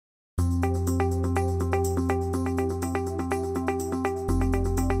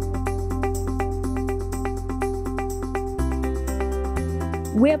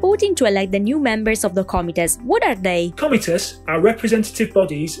We are voting to elect the new members of the Comites. What are they? Comites are representative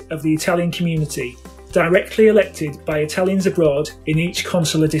bodies of the Italian community, directly elected by Italians abroad in each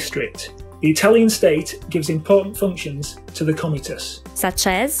consular district. The Italian state gives important functions to the Comites. Such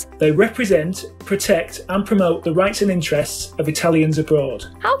as? They represent, protect and promote the rights and interests of Italians abroad.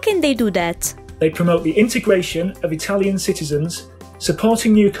 How can they do that? They promote the integration of Italian citizens,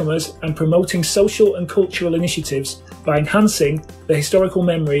 supporting newcomers and promoting social and cultural initiatives by enhancing the historical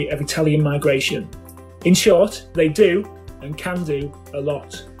memory of Italian migration. In short, they do and can do a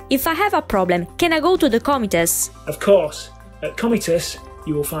lot. If I have a problem, can I go to the Comites? Of course, at Comites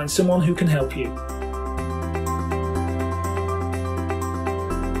you will find someone who can help you.